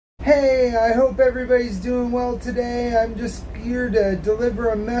Hey, I hope everybody's doing well today. I'm just here to deliver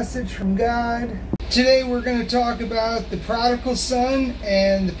a message from God. Today we're going to talk about the prodigal son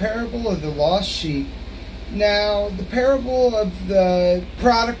and the parable of the lost sheep. Now, the parable of the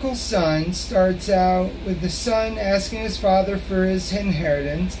prodigal son starts out with the son asking his father for his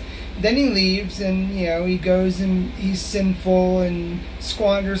inheritance. Then he leaves and, he goes and he's sinful and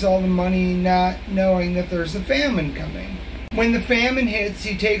squanders all the money not knowing that there's a famine coming. When the famine hits,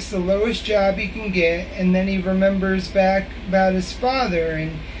 he takes the lowest job he can get, and then he remembers back about his father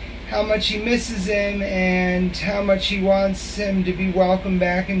and how much he misses him and how much he wants him to be welcomed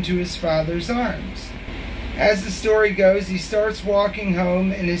back into his father's arms. As the story goes, he starts walking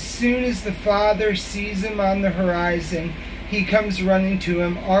home, and as soon as the father sees him on the horizon, he comes running to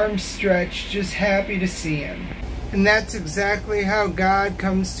him, arms stretched, just happy to see him. And that's exactly how God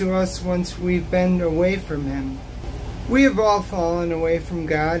comes to us once we've been away from him. We have all fallen away from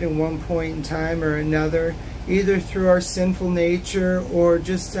God at one point in time or another, either through our sinful nature or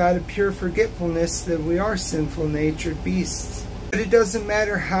just out of pure forgetfulness that we are sinful-natured beasts. But it doesn't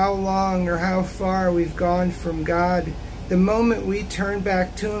matter how long or how far we've gone from God. The moment we turn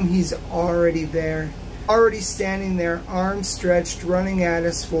back to him, he's already there. Already standing there, arms stretched, running at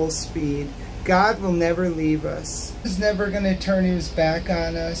us full speed. God will never leave us. He's never going to turn his back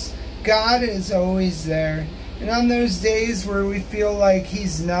on us. God is always there. And on those days where we feel like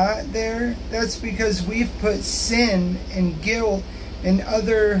he's not there, that's because we've put sin and guilt and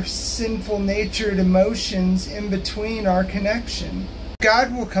other sinful natured emotions in between our connection.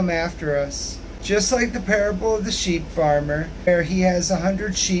 God will come after us. Just like the parable of the sheep farmer, where he has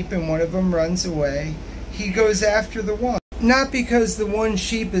 100 sheep and one of them runs away, he goes after the one. Not because the one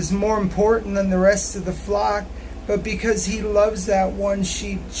sheep is more important than the rest of the flock, but because he loves that one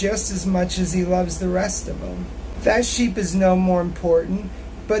sheep just as much as he loves the rest of them. That sheep is no more important,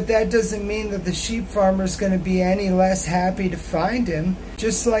 but that doesn't mean that the sheep farmer is going to be any less happy to find him,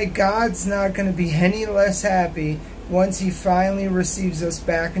 just like God's not going to be any less happy once he finally receives us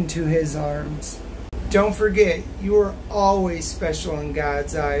back into his arms. Don't forget, you are always special in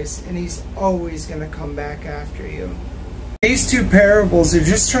God's eyes, and he's always going to come back after you. These two parables are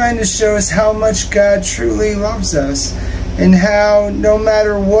just trying to show us how much God truly loves us, and how no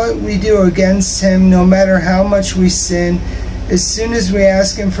matter what we do against him, no matter how much we sin, as soon as we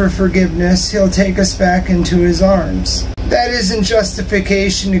ask him for forgiveness, he'll take us back into his arms. That isn't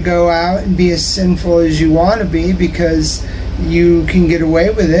justification to go out and be as sinful as you want to be because you can get away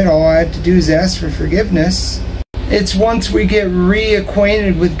with it. All I have to do is ask for forgiveness. It's once we get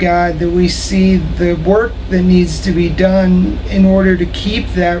reacquainted with God that we see the work that needs to be done in order to keep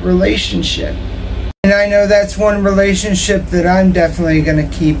that relationship. And I know that's one relationship that I'm definitely going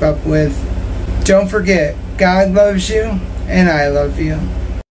to keep up with. Don't forget, God loves you, and I love you.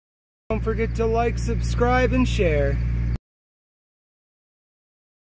 Don't forget to like, subscribe, and share.